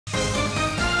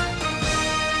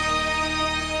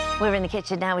We're in the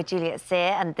kitchen now with Juliet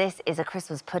Sear, and this is a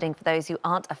Christmas pudding for those who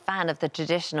aren't a fan of the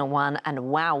traditional one. And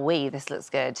wowee, this looks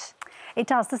good. It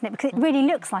does, doesn't it? Because it really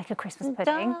looks like a Christmas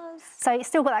pudding. It does. So it's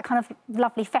still got that kind of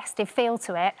lovely festive feel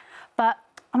to it. But,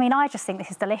 I mean, I just think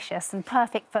this is delicious and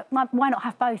perfect for... Why not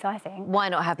have both, I think? Why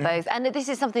not have both? And this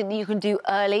is something that you can do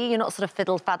early. You're not sort of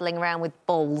fiddle-faddling around with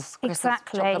balls.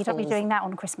 Exactly. You don't be doing that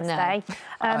on Christmas Day.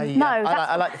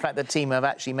 I like the fact that the team are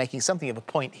actually making something of a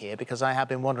point here, because I have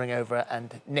been wandering over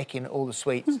and nicking all the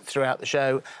sweets throughout the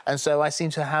show, and so I seem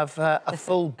to have a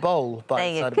full bowl by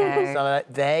the side of me. So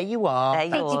there you are. There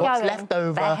you are. What's left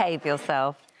over? Behave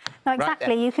yourself. No,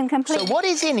 exactly. You can complete... So what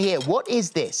is in here? What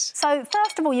is this? So,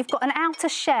 first of all, you've got an outer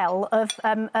shell of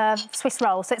Swiss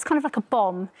roll, so it's kind of like a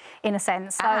bomb, in a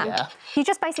sense. So you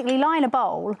just basically line a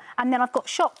bowl, and then I've got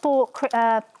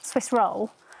shop-bought Swiss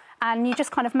roll, and you just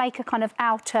kind of make a kind of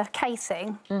outer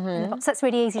casing. So it's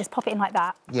really easy, just pop it in like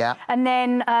that. Yeah. And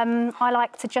then I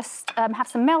like to just have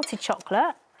some melted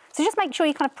chocolate. So just make sure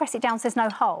you kind of press it down so there's no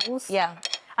holes. Yeah.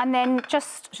 And then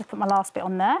just put my last bit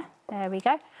on there. There we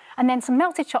go. And then some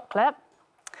melted chocolate,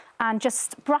 and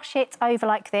just brush it over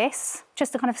like this,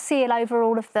 just to kind of seal over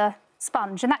all of the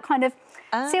sponge. And that kind of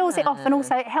seals it off, and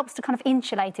also it helps to kind of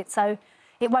insulate it so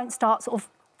it won't start sort of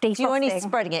defrosting. So you're only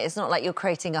spreading it, it's not like you're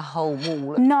creating a whole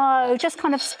wall? No, just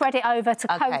kind of spread it over to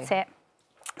coat it.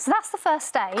 So that's the first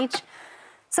stage.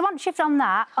 So once you've done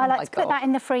that, I like to put that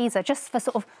in the freezer, just for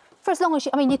sort of, for as long as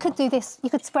you... I mean, you could do this, you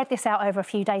could spread this out over a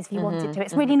few days if you wanted to.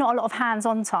 It's really not a lot of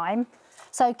hands-on time.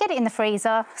 So get it in the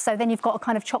freezer, so then you've got a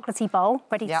kind of chocolatey bowl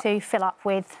ready to fill up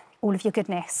with all of your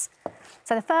goodness.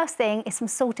 So the first thing is some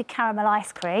salted caramel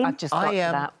ice cream. I've just got to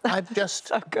that. I've just...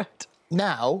 So good.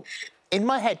 Now, in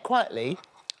my head, quietly,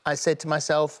 I said to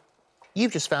myself,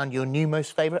 you've just found your new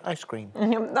most favourite ice cream.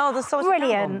 Oh, the salted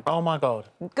Brilliant. Oh, my God.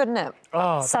 Good, isn't it?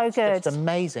 Oh, so good. It's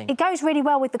amazing. It goes really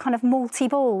well with the kind of malty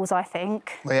balls, I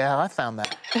think. Well, yeah, I found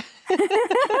that.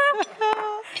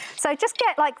 So just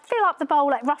fill up the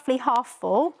bowl like roughly half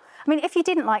full. I mean, if you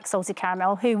didn't like salted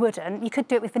caramel, who wouldn't? You could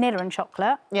do it with vanilla and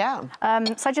chocolate. Yeah.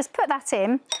 So just put that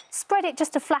in, spread it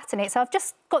just to flatten it. So I've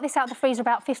just got this out of the freezer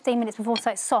about 15 minutes before, so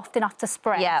it's soft enough to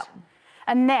spread. Yeah.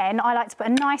 And then I like to put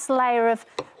a nice layer of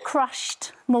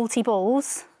crushed malty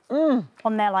balls on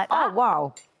there like that. Oh,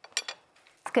 wow.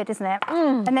 It's good, isn't it?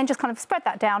 And then just kind of spread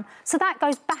that down. So that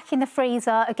goes back in the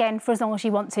freezer, again, for as long as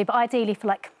you want to, but ideally for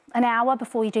like an hour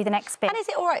before you do the next bit. And is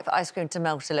it all right for ice cream to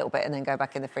melt a little bit and then go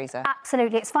back in the freezer?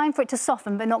 Absolutely. It's fine for it to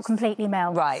soften, but not completely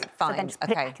melt. Right, fine. So then just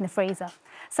put it back in the freezer.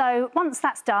 So once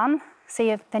that's done,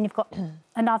 then you've got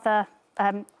another...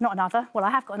 not another. Well, I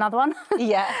have got another one.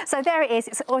 Yeah. So there it is.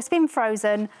 It's been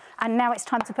frozen, and now it's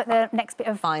time to put the next bit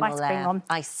of ice cream on.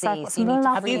 I see. So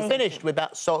have you finished with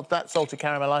that salted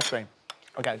caramel ice cream?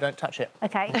 OK, don't touch it.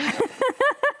 OK.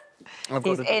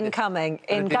 He's incoming.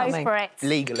 Go for it.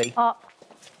 Legally.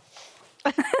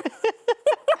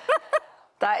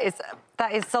 That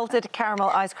is salted caramel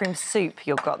ice cream soup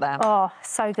you've got there. Oh,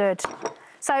 so good.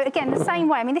 So, again, the same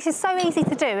way. I mean, this is so easy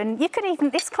to do, and you could even...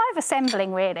 It's kind of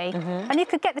assembling, really. And you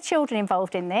could get the children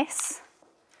involved in this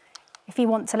if you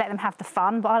want to let them have the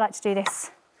fun, but I like to do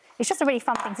this. It's just a really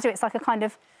fun thing to do. It's like a kind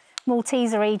of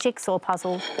Malteser-y jigsaw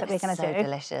puzzle that we're going to do. So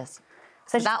delicious.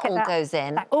 So that all goes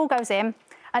in. That all goes in,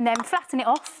 and then flatten it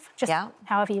off, just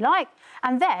however you like.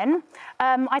 And then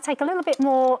I take a little bit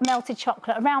more melted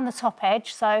chocolate around the top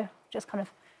edge, so just kind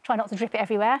of try not to drip it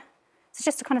everywhere. So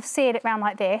just to kind of seal it round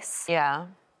like this. Yeah.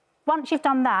 Once you've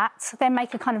done that, then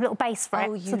make a kind of little base for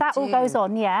it. So that all goes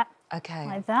on, OK.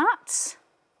 Like that.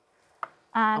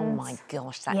 And oh, my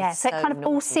gosh, that is so it kind of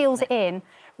all seals it in.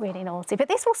 Really naughty. But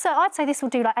this will, I'd say this will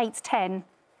do like 8 to 10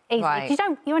 easily. Right.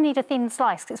 You only need a thin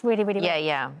slice, because it's really, really rich.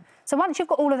 Yeah. So once you've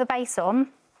got all of the base on,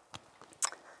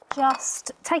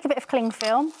 just take a bit of cling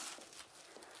film,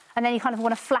 and then you kind of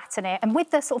want to flatten it. And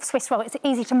with the sort of Swiss roll, it's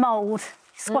easy to mould.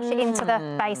 Squash it into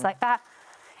the base like that.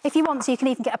 If you want to, you can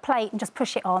even get a plate and just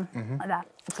push it on like that.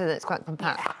 So that it's quite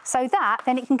compact. Yeah. So that,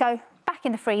 then it can go back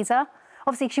in the freezer.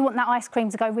 Obviously, because you want that ice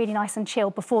cream to go really nice and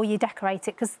chilled before you decorate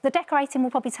it, because the decorating will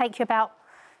probably take you about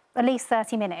at least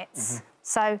 30 minutes.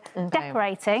 So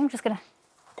decorating, I'm just going to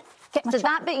get my... So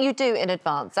that bit you do in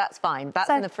advance, that's fine. That's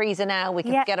in the freezer now. We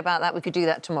can forget about that. We could do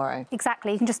that tomorrow.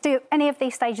 Exactly. You can just do any of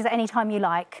these stages at any time you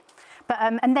like. But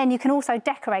and then you can also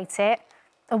decorate it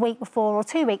a week before or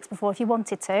 2 weeks before if you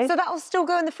wanted to. So that'll still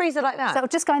go in the freezer like that? So it'll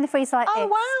just go in the freezer like this. Oh,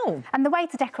 wow. And the way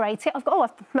to decorate it, I've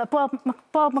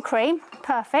boiled my cream.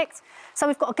 Perfect. So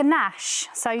we've got a ganache.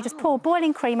 So you just pour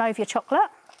boiling cream over your chocolate.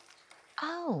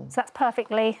 Oh. So that's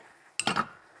perfectly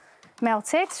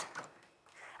melted.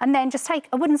 And then just take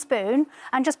a wooden spoon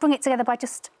and just bring it together by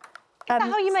just that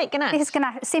how you make ganache? This is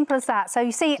ganache, simple as that. So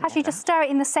you see, as you just stir it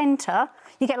in the centre,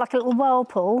 you get like a little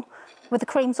whirlpool where the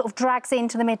cream sort of drags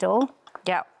into the middle.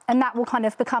 Yeah. And that will kind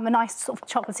of become a nice sort of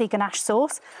chocolatey ganache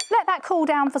sauce. Let that cool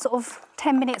down for sort of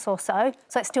 10 minutes or so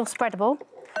it's still spreadable.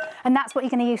 And that's what you're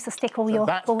going to use to stick all your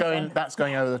balls in. That's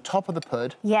going over the top of the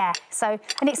pud. Yeah, so,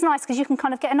 and it's nice because you can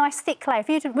kind of get a nice thick layer. If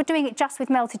you were doing it just with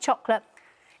melted chocolate,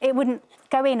 it wouldn't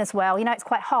go in as well. You know, it's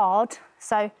quite hard.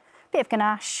 So a bit of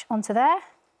ganache onto there.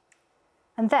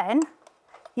 And then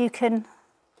you can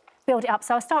build it up.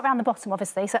 So I start around the bottom,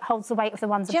 obviously, so it holds the weight of the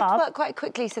ones above. Do you have to work quite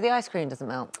quickly so the ice cream doesn't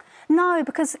melt? No,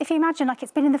 because if you imagine, like,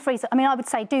 it's been in the freezer, I mean, I would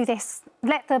say do this,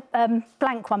 let the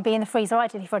blank one be in the freezer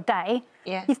ideally for a day.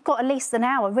 Yeah. You've got at least an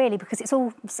hour, really, because it's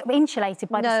all sort of insulated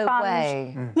by the sponge. No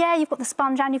way. Yeah, you've got the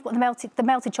sponge and you've got the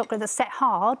melted chocolate that's set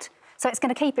hard, so it's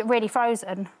going to keep it really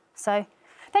frozen. So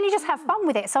then you just have fun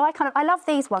with it. So I love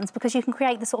these ones because you can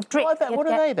create the sort of drip. What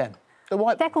are they then?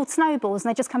 They're called snowballs and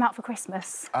they just come out for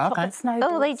Christmas. Okay.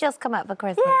 Snowballs. Oh, they just come out for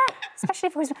Christmas. Yeah, especially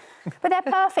for Christmas. But they're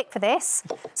perfect for this.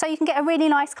 So you can get a really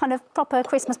nice kind of proper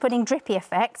Christmas pudding drippy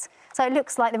effect. So it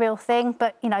looks like the real thing,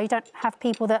 but, you know, you don't have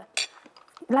people that...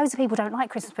 Loads of people don't like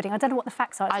Christmas pudding. I don't know what the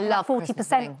facts are. It's I love 40%. Christmas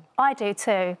pudding. I do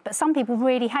too, but some people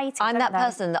really hate it. I'm that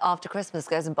person that after Christmas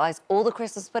goes and buys all the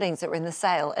Christmas puddings that were in the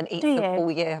sale and eats them all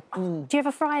year. Do you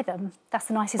ever fry them? That's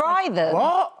the nicest way. Fry them?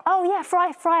 What? Oh, yeah,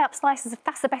 fry up slices.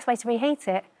 That's the best way to reheat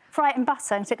it. Fry it in butter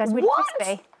so it goes really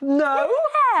crispy. No.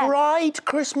 Yeah. Fried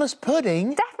Christmas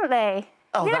pudding? Definitely.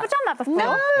 Oh, Have you never done that before?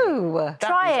 No.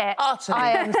 Try it. Utterly.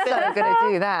 I am so going to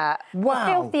do that. Wow.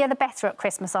 The filthier the better at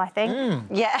Christmas, I think.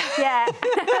 Yeah. Yeah.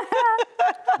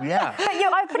 Yeah. But, you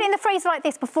know, I put it in the freezer like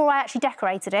this before I actually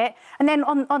decorated it. And then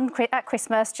at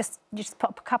Christmas, you just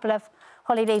pop a couple of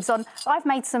holly leaves on. I've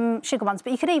made some sugar ones,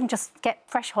 but you could even just get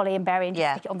fresh holly and berry and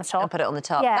just stick it on the top. And put it on the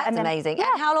top. Yeah, That's amazing.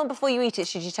 Yeah. And how long before you eat it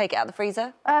should you take it out of the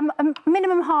freezer? A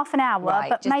minimum half an hour, Right,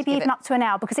 but just maybe give even it- up to an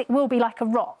hour because it will be like a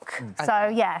rock. So,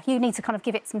 yeah, you need to kind of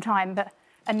give it some time,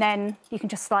 and then you can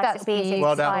just slice That's it. It'll be easy to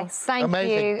Well done. slice. Thank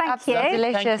Amazing. you. Thank Absolutely you.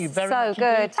 delicious. Thank you very so much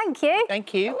good. indeed. Thank you.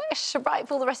 Thank you. Delish. Right,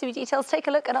 for all the recipe details, take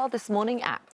a look at our This Morning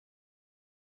app.